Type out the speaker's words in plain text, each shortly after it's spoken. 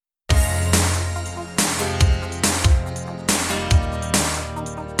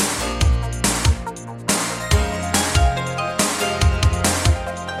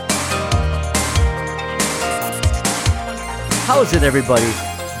How's it, everybody?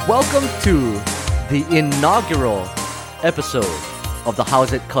 Welcome to the inaugural episode of the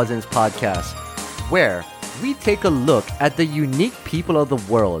How's It Cousins podcast, where we take a look at the unique people of the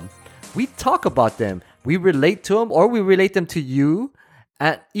world. We talk about them, we relate to them, or we relate them to you.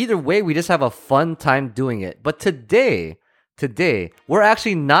 And either way, we just have a fun time doing it. But today, we're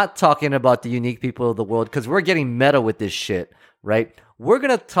actually not talking about the unique people of the world because we're getting meta with this shit, right? We're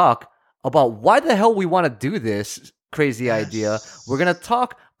going to talk about why the hell we want to do this crazy idea. We're going to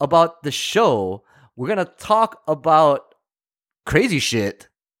talk about the show. We're going to talk about crazy shit.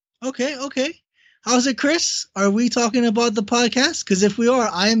 Okay. How's it, Chris? Are we talking about the podcast? Because if we are,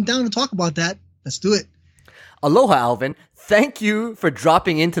 I am down to talk about that. Let's do it. Aloha, Alvin. Thank you for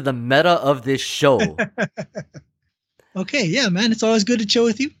dropping into the meta of this show. Okay, yeah, man. It's always good to chill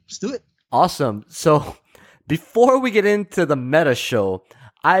with you. Let's do it. Awesome. So before we get into the meta show,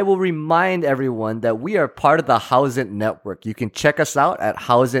 I will remind everyone that we are part of the How's It Network. You can check us out at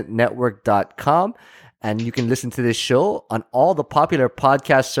howsitnetwork.com, and you can listen to this show on all the popular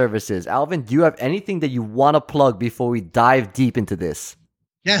podcast services. Alvin, do you have anything that you want to plug before we dive deep into this?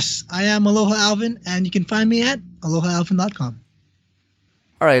 Yes, I am Aloha Alvin, and you can find me at alohaAlvin.com.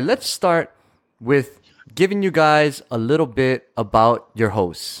 All right, let's start with giving you guys a little bit about your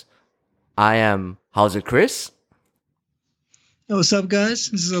hosts. I am How's It Chris? Hey, what's up, guys?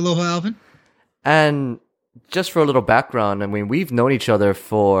 This is Aloha Alvin. And just for a little background, I mean, we've known each other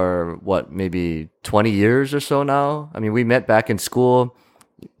for, maybe 20 years or so now? I mean, we met back in school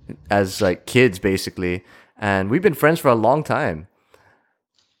as, kids, basically. And we've been friends for a long time.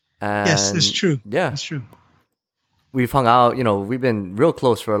 And yes, it's true. Yeah. It's true. We've hung out, we've been real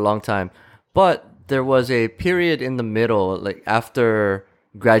close for a long time. But there was a period in the middle, after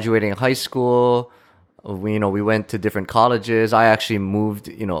graduating high school, we went to different colleges. I actually moved,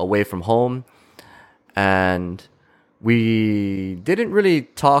 away from home. And we didn't really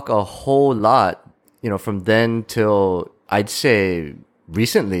talk a whole lot, from then till I'd say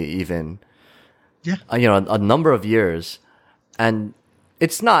recently even. Yeah. A number of years. And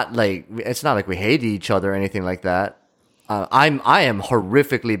it's not like we hate each other or anything like that. I am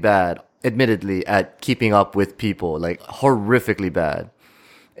horrifically bad, admittedly, at keeping up with people, horrifically bad.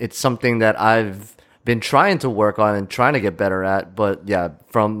 It's something that I've been trying to work on and trying to get better at. But yeah,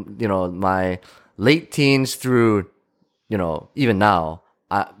 from, my late teens through, even now,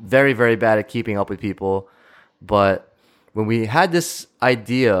 very, very bad at keeping up with people. But when we had this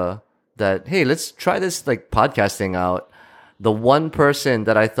idea that, hey, let's try this podcasting out, the one person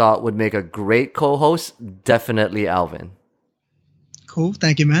that I thought would make a great co-host, definitely Alvin. Cool.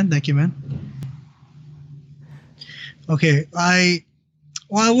 Thank you, man. Okay.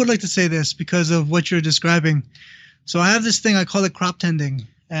 I would like to say this because of what you're describing. So I have this thing, I call it crop tending.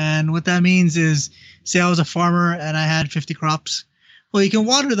 And what that means is, say I was a farmer and I had 50 crops. Well, you can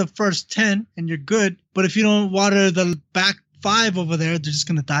water the first 10 and you're good. But if you don't water the back 5 over there, they're just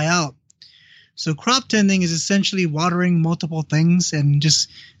going to die out. So crop tending is essentially watering multiple things and just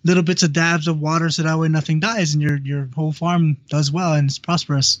little bits of dabs of water so that way nothing dies and your whole farm does well and it's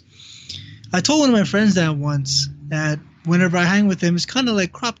prosperous. I told one of my friends that once, that whenever I hang with him, it's kind of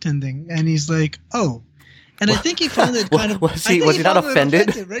like crop tending. And he's like, oh. And I think he found it kind of... Was he not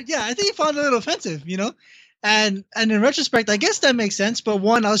offended? Right? Yeah, I think he found it a little offensive, And in retrospect, I guess that makes sense. But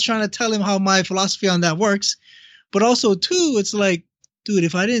one, I was trying to tell him how my philosophy on that works. But also, two, it's like, dude,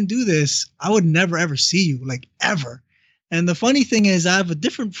 if I didn't do this, I would never, ever see you, ever. And the funny thing is, I have a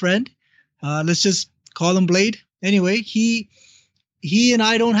different friend. Let's just call him Blade. Anyway, he and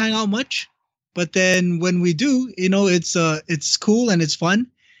I don't hang out much. But then when we do, it's cool and it's fun.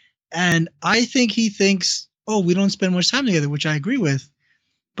 And I think he thinks, oh, we don't spend much time together, which I agree with.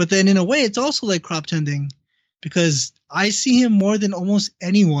 But then in a way, it's also like crop tending because I see him more than almost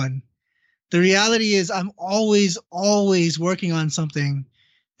anyone. The reality is I'm always working on something.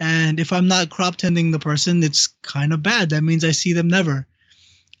 And if I'm not crop tending the person, it's kind of bad. That means I see them never.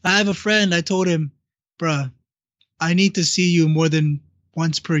 I have a friend. I told him, bruh, I need to see you more than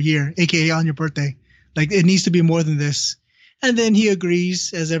once per year, aka on your birthday. It needs to be more than this. And then he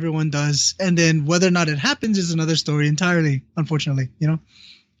agrees, as everyone does. And then whether or not it happens is another story entirely, unfortunately, Yeah,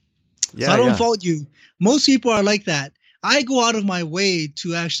 so I don't fault you. Most people are like that. I go out of my way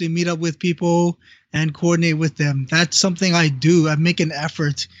to actually meet up with people and coordinate with them. That's something I do. I make an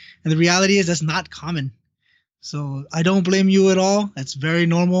effort. And the reality is that's not common. So I don't blame you at all. That's very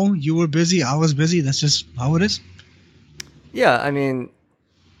normal. You were busy. I was busy. That's just how it is. Yeah, I mean,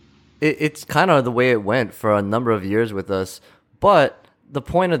 it's kind of the way it went for a number of years with us. But the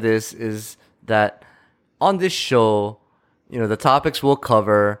point of this is that on this show, the topics we'll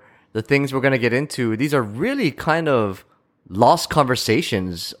cover, the things we're going to get into, these are really kind of lost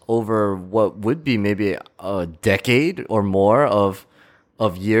conversations over what would be maybe a decade or more of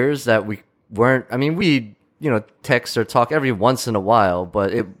years that we weren't. I mean, we text or talk every once in a while,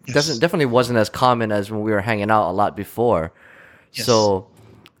 but it Yes. definitely wasn't as common as when we were hanging out a lot before. Yes. So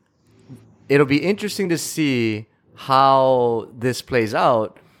it'll be interesting to see how this plays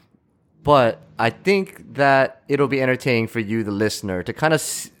out. But I think that it'll be entertaining for you, the listener, to kind of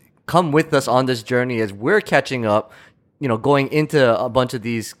come with us on this journey as we're catching up, going into a bunch of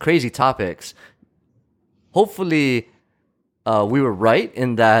these crazy topics. Hopefully, we were right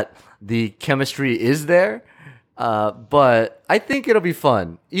in that the chemistry is there. But I think it'll be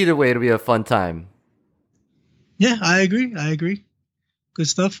fun. Either way, it'll be a fun time. Yeah, I agree. I agree. Good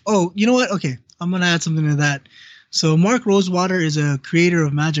stuff. Oh, you know what? Okay, I'm gonna add something to that. So Mark Rosewater is a creator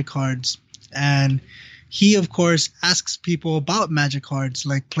of Magic cards, and he, of course, asks people about Magic cards,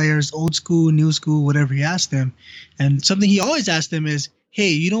 like players, old school, new school, whatever he asks them. And something he always asks them is, "Hey,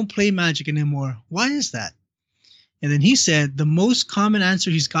 you don't play Magic anymore. Why is that?" And then he said the most common answer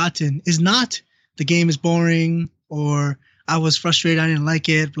he's gotten is not the game is boring or I was frustrated, I didn't like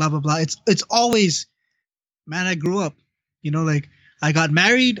it, blah blah blah. It's always, man, I grew up, like I got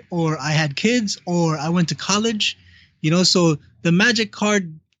married or I had kids or I went to college, so the Magic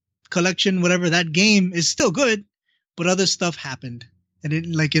card collection, whatever, that game is still good, but other stuff happened. And it,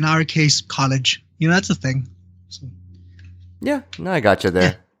 like in our case, college, that's the thing. So, Yeah, no, I got you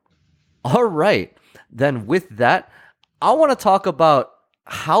there. All right. Then with that, I want to talk about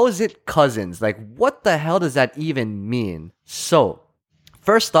how is it cousins? Like, what the hell does that even mean? So,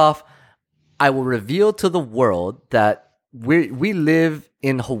 first off, I will reveal to the world that we live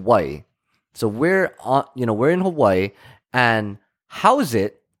in Hawaii. So we're in Hawaii, and how's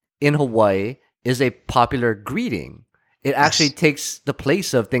it in Hawaii is a popular greeting. It actually yes. takes the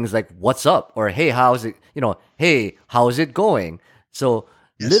place of things like "What's up?" or "Hey, how's it?" "Hey, how's it going?" So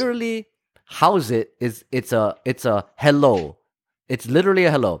Yes. literally, how's it is it's a hello. It's literally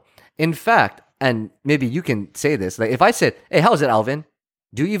a hello. In fact, and maybe you can say this, like if I said, "Hey, how's it, Alvin?"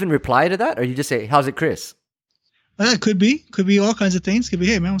 Do you even reply to that, or you just say, "How's it, Chris?" Could be all kinds of things. Could be,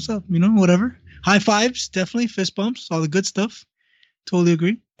 hey man, what's up? Whatever. High fives, definitely. Fist bumps, all the good stuff. Totally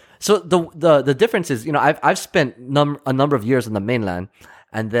agree. So the difference is, I've spent a number of years on the mainland,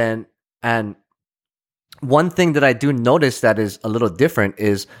 and one thing that I do notice that is a little different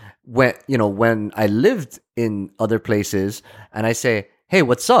is when I lived in other places and I say, "Hey,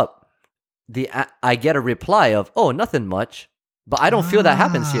 what's up?" I get a reply of, "Oh, nothing much," but I don't feel that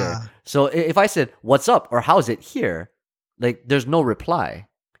happens here. Ah, So if I said, "What's up?" or "How's it here?" like there's no reply.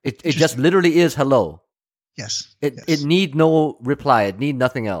 It just interesting. literally is hello. Yes. It Yes. need no reply. It need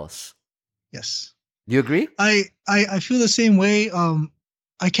nothing else. Yes. Do you agree? I feel the same way.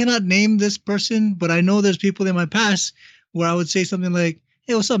 I cannot name this person, but I know there's people in my past where I would say something like,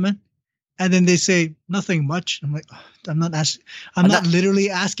 "Hey, what's up, man?" And then they say nothing much. I'm like, "Ugh, I'm not asking. I'm I'm not not. literally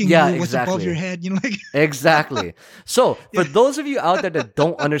asking Yeah, you what's above your exactly. head. Like, Exactly. So for yeah, those of you out there that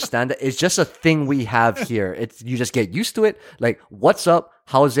don't understand that, it's just a thing we have here. It's you just get used to it. Like, what's up?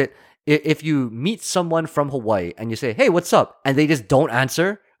 How's it? If you meet someone from Hawaii and you say, "Hey, what's up?" and they just don't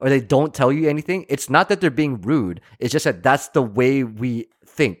answer or they don't tell you anything, it's not that they're being rude. It's just that that's the way we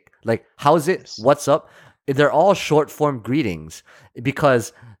think. Like, how's it? yes, What's up? They're all short form greetings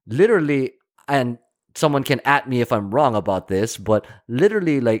because literally, and someone can at me if I'm wrong about this, but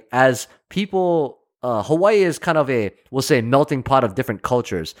literally, like as people, Hawaii is kind of we'll say, melting pot of different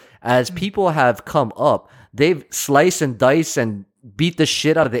cultures. As mm, people have come up, they've sliced and diced and beat the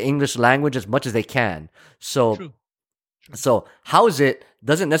shit out of the English language as much as they can. So, true, true. so how's it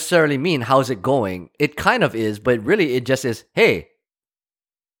doesn't necessarily mean how's it going. It kind of is, but really it just is, hey, I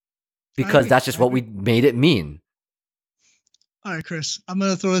because agree. that's just I what we agree. made it mean. All right, Chris, I'm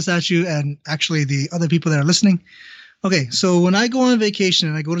gonna throw this at you, and actually the other people that are listening. Okay, so when I go on vacation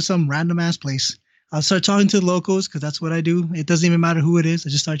and I go to some random ass place, I'll start talking to the locals because that's what I do. It doesn't even matter who it is. I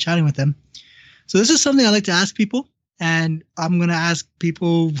just start chatting with them. So this is something I like to ask people, and I'm gonna ask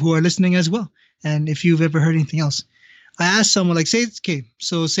people who are listening as well. And if you've ever heard anything else, I ask someone like, say, okay,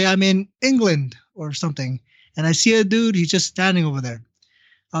 so say I'm in England or something, and I see a dude, he's just standing over there.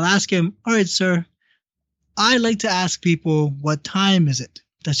 I'll ask him, all right, sir, I like to ask people, what time is it?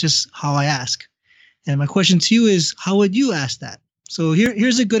 That's just how I ask. And my question to you is, how would you ask that? So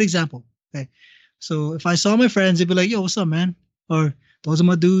here's a good example. Okay. So if I saw my friends, they'd be like, yo, what's up, man? Or those are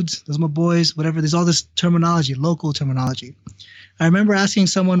my dudes, those are my boys, whatever. There's all this terminology, local terminology. I remember asking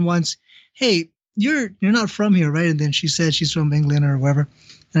someone once, hey, you're not from here, right? And then she said she's from England or wherever.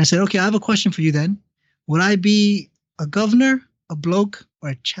 And I said, okay, I have a question for you then. Would I be a governor, a bloke, or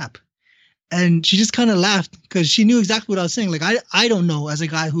a chap? and she just kind of laughed because she knew exactly what I was saying. Like I don't know as a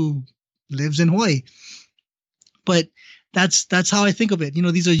guy who lives in Hawaii, but that's how I think of it. You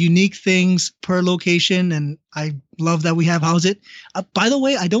know, these are unique things per location, and I love that we have House It. By the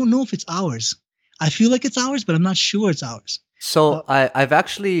way, I don't know if it's ours. I feel like it's ours, but I'm not sure it's ours. So I've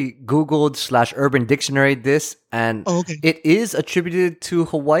actually Googled / Urban Dictionary this, and okay. It is attributed to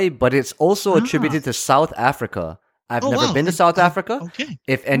Hawaii, but it's also attributed to South Africa. I've never been to South Africa. Okay.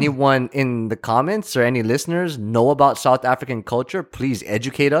 If anyone in the comments or any listeners know about South African culture, please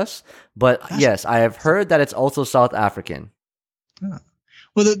educate us. But yes, I have heard that it's also South African.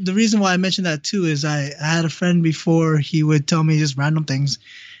 Well, the reason why I mentioned that too is I had a friend before, he would tell me just random things.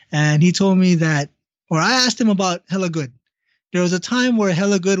 And he told me that, or I asked him about Hella Good. There was a time where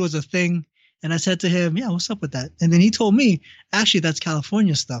Hella Good was a thing. And I said to him, yeah, what's up with that? And then he told me, actually, that's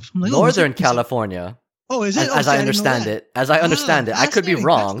California stuff. I'm like, Northern California. Oh, is it? As I understand it. As I understand it. I could be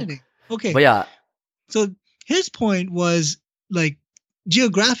wrong. Okay. But yeah. So his point was, like,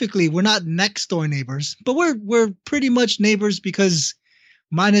 geographically, we're not next door neighbors, but we're pretty much neighbors because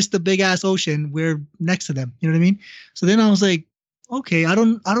minus the big ass ocean, we're next to them. You know what I mean? So then I was like, okay, I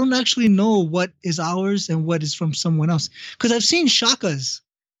don't actually know what is ours and what is from someone else. Because I've seen shakas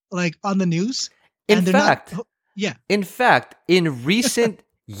like on the news. In fact, in recent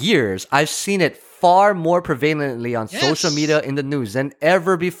years, I've seen it far more prevalently on social media in the news than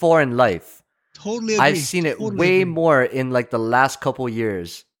ever before in life. Totally agree. I've seen it way more in like the last couple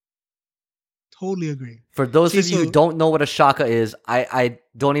years. Totally agree. For those of you who don't know what a shaka is, I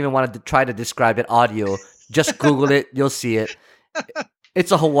don't even want to try to describe it audio. Just Google it. You'll see it.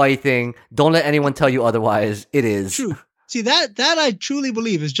 It's a Hawaii thing. Don't let anyone tell you otherwise. It is. True. See, that I truly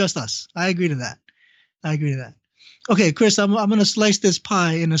believe is just us. I agree to that. Okay, Chris, I'm going to slice this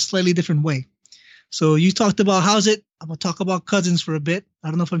pie in a slightly different way. So you talked about House It. I'm going to talk about cousins for a bit. I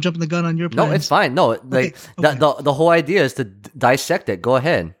don't know if I'm jumping the gun on your plans. No, it's fine. No, like the whole idea is to dissect it. Go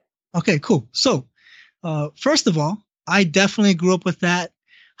ahead. Okay, cool. So, first of all, I definitely grew up with that.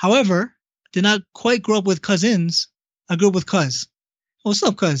 However, did not quite grow up with cousins. I grew up with cuz. What's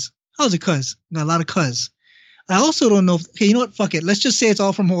up, cuz? How's it, cuz? Got a lot of cuz. I also don't know. Okay, you know what? Fuck it. Let's just say it's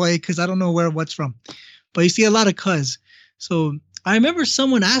all from Hawaii because I don't know what's from. But you see a lot of cuz. So I remember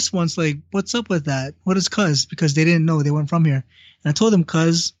someone asked once, like, what's up with that? What is cuz? Because they didn't know. They weren't from here. And I told them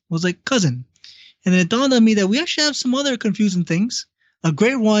cuz was like cousin. And then it dawned on me that we actually have some other confusing things. A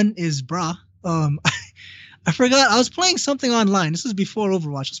great one is bra. I forgot. I was playing something online. This was before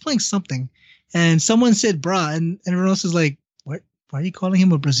Overwatch. I was playing something. And someone said bra. And everyone else is like, what? Why are you calling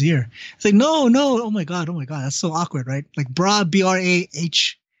him a brassiere? It's like, no. Oh my God. That's so awkward, right? Like bra,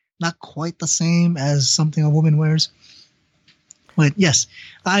 B-R-A-H. Not quite the same as something a woman wears. But yes,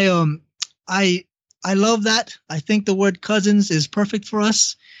 I love that. I think the word cousins is perfect for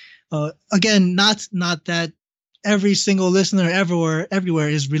us. Again, not that every single listener everywhere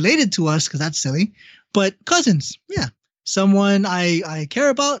is related to us, because that's silly. But cousins, yeah. Someone I care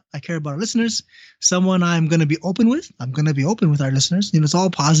about. I care about our listeners. Someone I'm going to be open with. I'm going to be open with our listeners. You know, it's all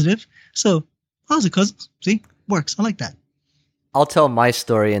positive. So, how's it, cousins? See? Works. I like that. I'll tell my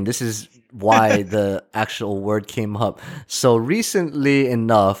story, and this is why the actual word came up. So recently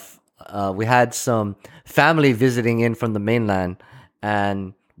enough, we had some family visiting in from the mainland,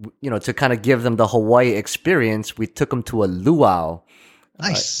 and to kind of give them the Hawaii experience, we took them to a luau.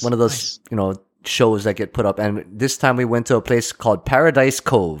 Nice. One of those, shows that get put up. And this time we went to a place called Paradise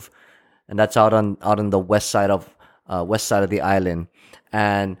Cove, and that's out on the west side of the island.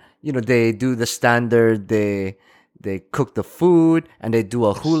 And they do the standard. They cook the food and they do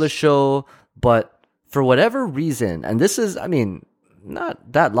a hula show. But for whatever reason, and this is,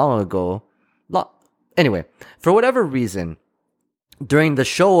 not that long ago. Anyway, for whatever reason, during the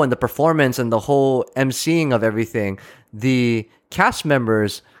show and the performance and the whole emceeing of everything, the cast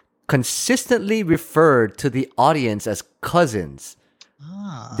members consistently referred to the audience as cousins.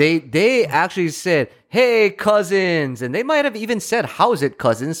 They actually said, "Hey, cousins," and they might have even said, "How's it,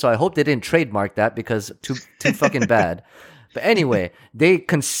 cousins?" So I hope they didn't trademark that because too fucking bad. But anyway, they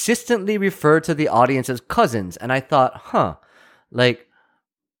consistently referred to the audience as cousins, and I thought, like,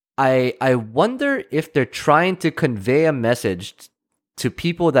 I wonder if they're trying to convey a message to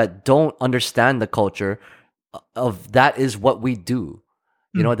people that don't understand the culture of that is what we do.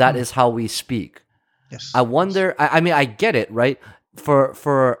 That is how we speak. Yes. I wonder. I get it, right?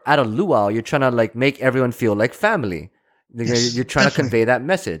 For at a luau, you're trying to like make everyone feel like family. Yes, you're trying to convey that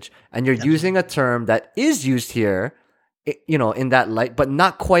message, and you're using a term that is used here, in that light, but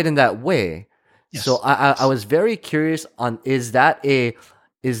not quite in that way. Yes. So I was very curious on is that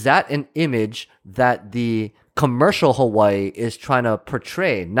an image that the commercial Hawaii is trying to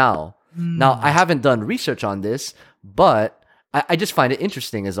portray now? Now, I haven't done research on this, but I just find it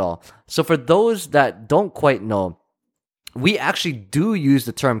interesting is all. So for those that don't quite know, we actually do use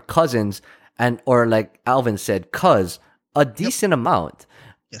the term cousins or like Alvin said, cuz a decent amount.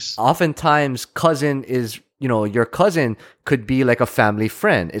 Yes. Oftentimes cousin is, your cousin could be like a family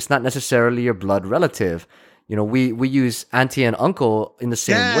friend. It's not necessarily your blood relative. We use auntie and uncle in the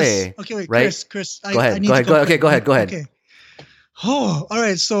same way. Okay, wait, right? Chris. Go ahead. Okay, go ahead. Okay. Oh, all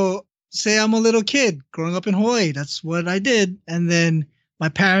right. So say I'm a little kid growing up in Hawaii. That's what I did. And then my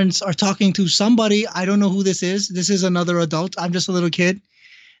parents are talking to somebody. I don't know who this is. This is another adult. I'm just a little kid.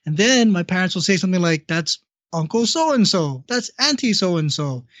 And then my parents will say something like, that's Uncle so-and-so. That's Auntie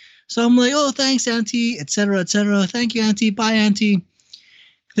so-and-so. So I'm like, oh, thanks, Auntie, et cetera, et cetera. Thank you, Auntie. Bye, Auntie.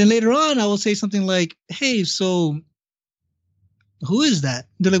 Then later on, I will say something like, hey, so who is that?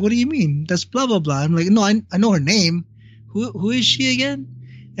 They're like, what do you mean? That's blah, blah, blah. I'm like, no, I know her name. Who is she again?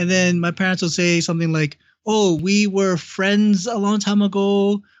 And then my parents will say something like, oh, we were friends a long time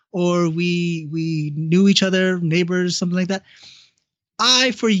ago, or we knew each other, neighbors, something like that.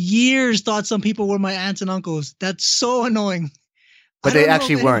 I, for years, thought some people were my aunts and uncles. That's so annoying. But they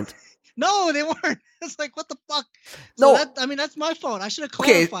actually weren't. No, they weren't. It's like, what the fuck? No, that's my fault. I should have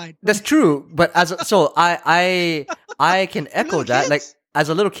clarified. Okay, that's true. But I can echo that. Like as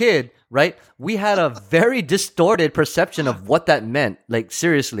a little kid, right? We had a very distorted perception of what that meant. Like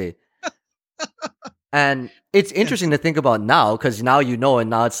seriously. And it's interesting to think about now because now and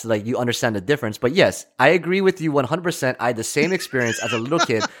now it's like you understand the difference. But yes, I agree with you 100%. I had the same experience as a little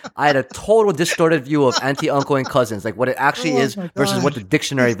kid. I had a total distorted view of auntie, uncle, and cousins, like what it actually is versus what the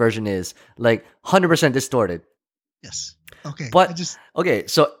dictionary version is. Like 100% distorted. Yes. Okay. But okay.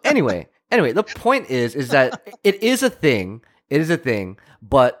 So anyway, the point is that it is a thing. It is a thing,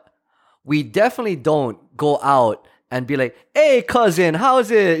 but we definitely don't go out and be like, hey, cousin, how's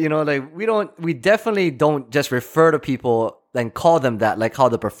it? We definitely don't just refer to people and call them that like how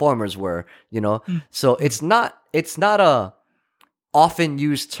the performers were, So it's not a often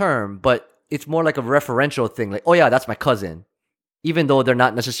used term, but it's more like a referential thing. Like, oh yeah, that's my cousin. Even though they're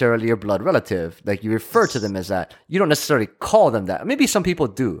not necessarily your blood relative, like you refer to them as that. You don't necessarily call them that. Maybe some people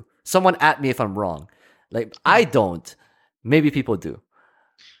do. Someone at me if I'm wrong. Like I don't. Maybe people do.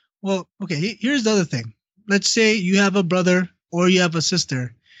 Well, okay, here's the other thing. Let's say you have a brother or you have a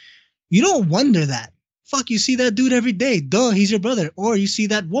sister. You don't wonder that. Fuck, you see that dude every day. Duh, he's your brother. Or you see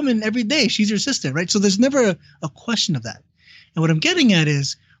that woman every day. She's your sister, right? So there's never a question of that. And what I'm getting at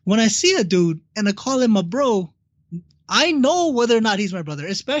is when I see a dude and I call him a bro, I know whether or not he's my brother.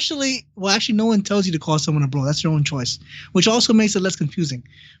 Especially, well, actually, no one tells you to call someone a bro. That's your own choice, which also makes it less confusing.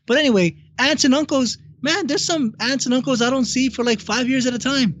 But anyway, aunts and uncles, man, there's some aunts and uncles I don't see for like 5 years at a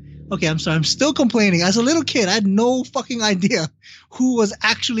time. Okay, I'm sorry. I'm still complaining. As a little kid, I had no fucking idea who was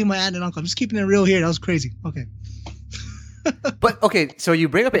actually my aunt and uncle. I'm just keeping it real here. That was crazy. Okay. But, okay, so you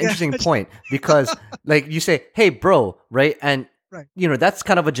bring up an interesting point because, like, you say, hey, bro, right? And, that's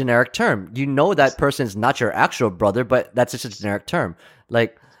kind of a generic term. You know that person is not your actual brother, but that's just a generic term.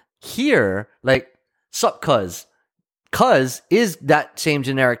 Like, here, like, sup, cuz. Cuz is that same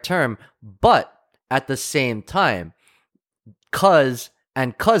generic term, but at the same time, cuz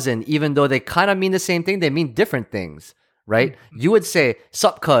and cousin, even though they kind of mean the same thing, they mean different things, right? You would say,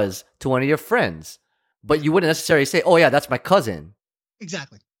 sup, cuz, to one of your friends, but you wouldn't necessarily say, oh, yeah, that's my cousin.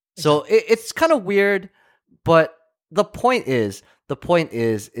 Exactly. So it's kind of weird, but the point is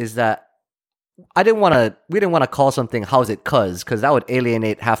that we didn't want to call something, how's it, cuz, because that would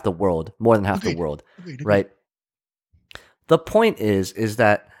alienate half the world, more than half the world, right? The point is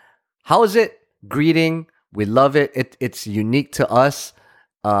that, how is it, greeting, we love it. It's unique to us.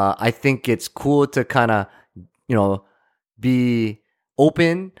 I think it's cool to kind of, be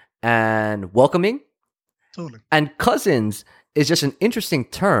open and welcoming. Totally. And cousins is just an interesting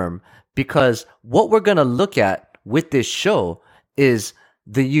term because what we're going to look at with this show is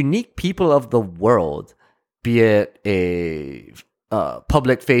the unique people of the world, be it a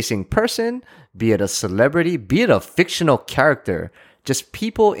public-facing person, be it a celebrity, be it a fictional character, just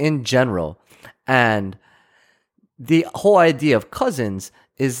people in general. And the whole idea of cousins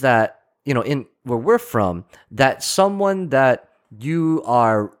is that, in where we're from, that someone that you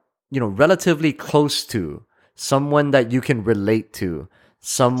are, relatively close to, someone that you can relate to,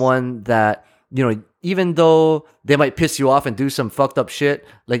 someone that, even though they might piss you off and do some fucked up shit,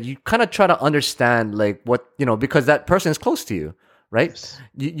 like you kind of try to understand like what, because that person is close to you, right? Yes.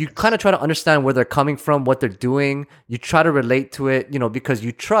 You kind of try to understand where they're coming from, what they're doing. You try to relate to it, because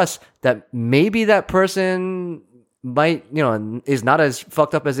you trust that maybe that person might, is not as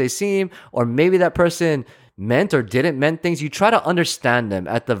fucked up as they seem, or maybe that person, meant or didn't meant things, you try to understand them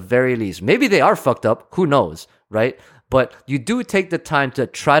at the very least. Maybe they are fucked up. Who knows, right? But you do take the time to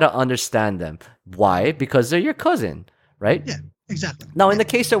try to understand them. Why? Because they're your cousin, right? Yeah, exactly. Now, in the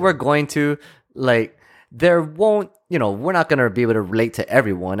case that we're going to, like, there won't, we're not going to be able to relate to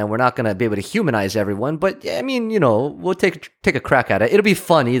everyone and we're not going to be able to humanize everyone. But, yeah, I mean, we'll take a crack at it. It'll be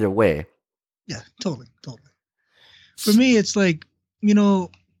fun either way. Yeah, totally. For me, it's like,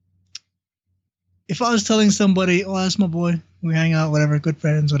 if I was telling somebody, oh, that's my boy, we hang out, whatever, good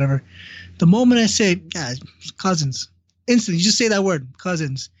friends, whatever. The moment I say, yeah, cousins, instantly, you just say that word,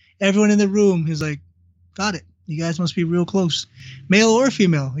 cousins. Everyone in the room is like, got it. You guys must be real close, male or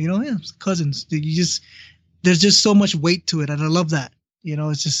female. Yeah, cousins. There's just so much weight to it, and I love that.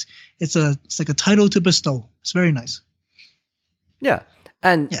 It's like a title to bestow. It's very nice. Yeah,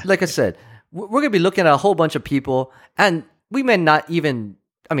 and like I said, we're gonna be looking at a whole bunch of people, and we may not even.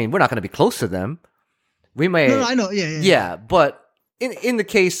 I mean, we're not gonna be close to them. We may. No, I know. Yeah. But in the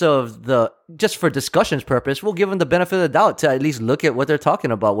case of just for discussion's purpose, we'll give them the benefit of the doubt to at least look at what they're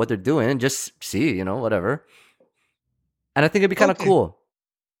talking about, what they're doing, and just see, whatever. And I think it'd be kind of cool.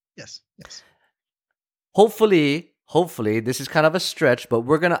 Yes. Hopefully, this is kind of a stretch, but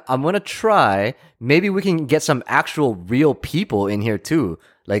I'm gonna try. Maybe we can get some actual real people in here too,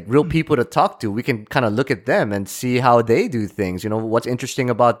 like real people to talk to. We can kind of look at them and see how they do things. What's interesting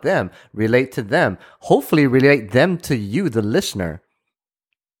about them, relate to them. Hopefully, relate them to you, the listener.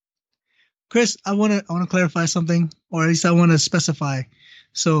 Chris, I want to clarify something, or at least I want to specify.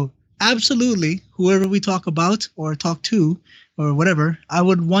 So, absolutely, whoever we talk about or talk to or whatever, I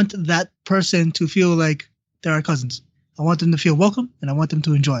would want that person to feel like they're our cousins. I want them to feel welcome and I want them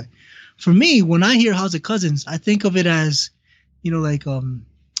to enjoy. For me, when I hear House of Cousins, I think of it as, like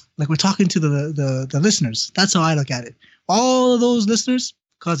we're talking to the listeners. That's how I look at it. All of those listeners,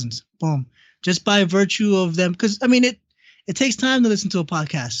 cousins, boom. Just by virtue of them, because I mean, it takes time to listen to a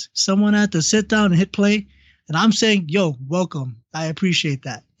podcast. Someone had to sit down and hit play, and I'm saying, yo, welcome. I appreciate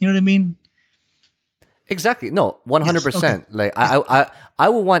that. You know what I mean? Exactly. No, 100%. Yes, okay. Like I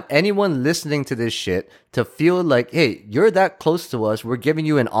would want anyone listening to this shit to feel like, hey, you're that close to us. We're giving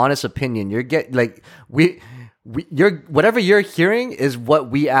you an honest opinion. You're whatever you're hearing is what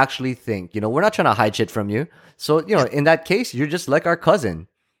we actually think. We're not trying to hide shit from you. So, in that case, you're just like our cousin.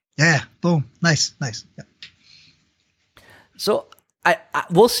 Yeah. Boom. Nice. Yeah. So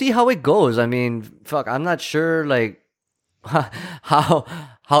we'll see how it goes. I mean, fuck, I'm not sure like how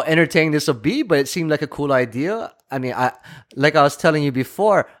entertaining this will be, but it seemed like a cool idea. I mean, like I was telling you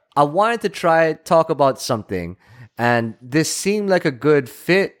before, I wanted to try talk about something, and this seemed like a good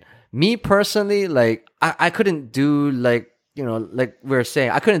fit. Me personally, like I couldn't do like like we were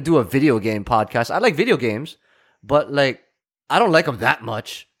saying, I couldn't do a video game podcast. I like video games, but like I don't like them that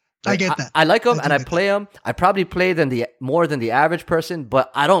much. Like, I get that. I like them and I play them. I probably play them more than the average person, but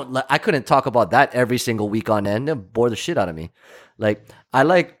I couldn't talk about that every single week on end. It bore the shit out of me. Like I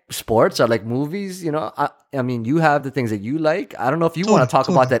like sports. I like movies. I mean, you have the things that you like. I don't know if you want to talk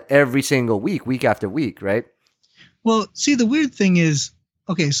about that every single week after week, right? Well, see, the weird thing is,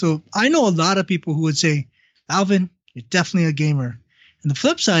 okay, so I know a lot of people who would say, Alvin, you're definitely a gamer. And the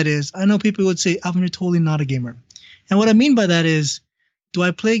flip side is, I know people who would say, Alvin, you're totally not a gamer. And what I mean by that is, do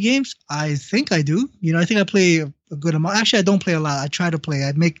I play games? I think I do. I think I play a good amount. Actually, I don't play a lot. I try to play.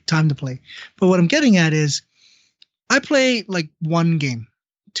 I make time to play. But what I'm getting at is I play like 1 game,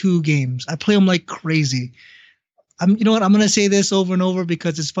 2 games. I play them like crazy. You know what? I'm going to say this over and over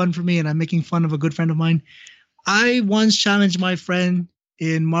because it's fun for me and I'm making fun of a good friend of mine. I once challenged my friend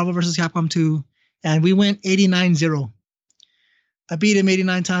in Marvel vs. Capcom 2 and we went 89-0. I beat him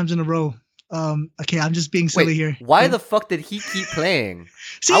 89 times in a row. Okay, I'm just being silly here. Why the fuck did he keep playing?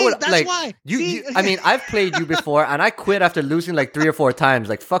 See, that's why. I mean, I've played you before, and I quit after losing like 3 or 4 times.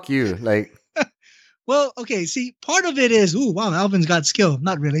 Like, fuck you. Like, well, okay. See, part of it is, ooh, wow, Alvin's got skill.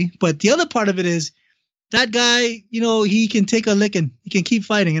 Not really, but the other part of it is that guy. He can take a licking. He can keep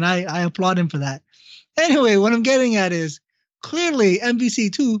fighting, and I applaud him for that. Anyway, what I'm getting at is clearly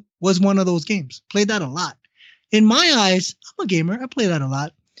MVC2 was one of those games. Played that a lot. In my eyes, I'm a gamer. I play that a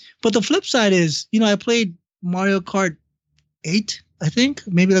lot. But the flip side is, I played Mario Kart 8, I think,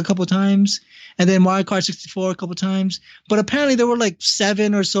 maybe a couple times, and then Mario Kart 64 a couple times. But apparently there were like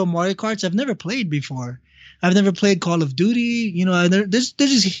 7 or so Mario Karts I've never played before. I've never played Call of Duty. There's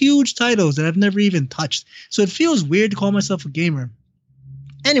these huge titles that I've never even touched. So it feels weird to call myself a gamer.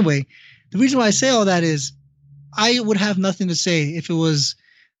 Anyway, the reason why I say all that is I would have nothing to say if it was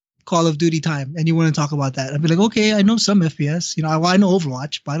Call of Duty time and you want to talk about that, I'd be like, okay, I know some FPS. You know, I know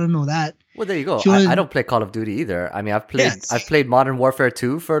Overwatch, but I don't know that. Well, there you go. Sure. I don't play Call of Duty either. I mean, I've played Modern Warfare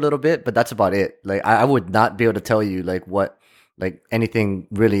 2 for a little bit, but that's about it. Like, I would not be able to tell you like anything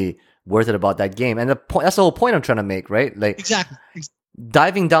really worth it about that game. And that's the whole point I'm trying to make, right? Like, exactly.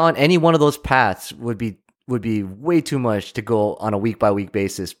 Diving down any one of those paths would be way too much to go on a week by week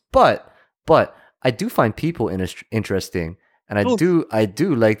basis. But I do find people interesting, and I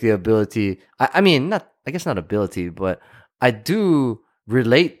do like the ability. I mean, I guess not ability, but I do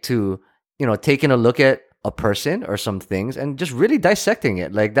relate to, you know, taking a look at a person or some things and just really dissecting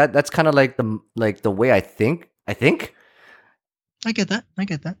it. Like that's kind of like the way I think. I get that.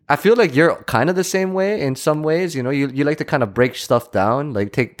 I feel like you're kind of the same way in some ways. You know, you like to kind of break stuff down,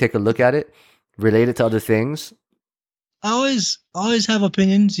 like take a look at it, relate it to other things. I always have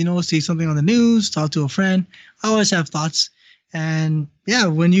opinions. You know, see something on the news, talk to a friend. I always have thoughts. And yeah,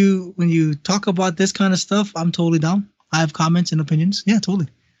 when you talk about this kind of stuff, I'm totally down. I have comments and opinions. Yeah, totally.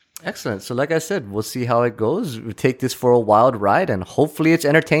 Excellent. So like I said, we'll see how it goes. We take this for a wild ride, and hopefully it's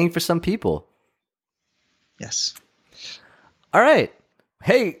entertaining for some people. Yes. All right.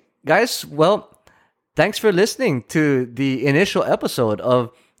 Hey, guys. Well, thanks for listening to the initial episode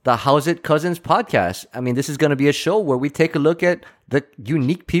of the How's It Cousins podcast. I mean, this is going to be a show where we take a look at the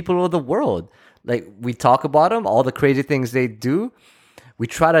unique people of the world. Like, we talk about them, all the crazy things they do. We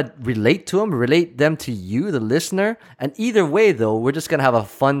try to relate them to you, the listener. And either way, though, we're just going to have a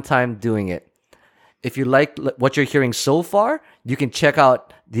fun time doing it. If you like what you're hearing so far, you can check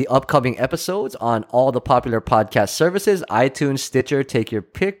out the upcoming episodes on all the popular podcast services, iTunes, Stitcher, take your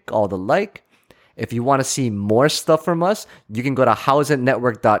pick, all the like. If you want to see more stuff from us, you can go to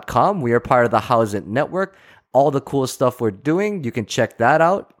howsitnetwork.com. We are part of the How's It Network. All the cool stuff we're doing, you can check that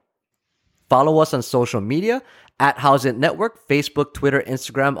out. Follow us on social media at How's It Network, Facebook, Twitter,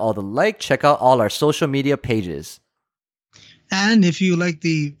 Instagram, all the like. Check out all our social media pages. And if you like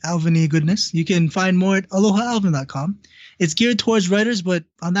the Alvin goodness, you can find more at alohalvin.com. It's geared towards writers, but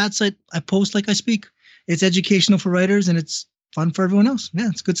on that site, I post like I speak. It's educational for writers, and it's fun for everyone else. Yeah,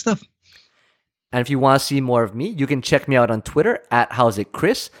 it's good stuff. And if you want to see more of me, you can check me out on Twitter at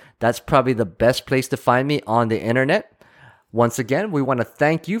How'sItChris. That's probably the best place to find me on the internet. Once again, we want to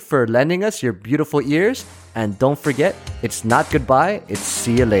thank you for lending us your beautiful ears. And don't forget, it's not goodbye, it's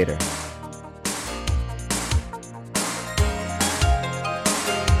see you later.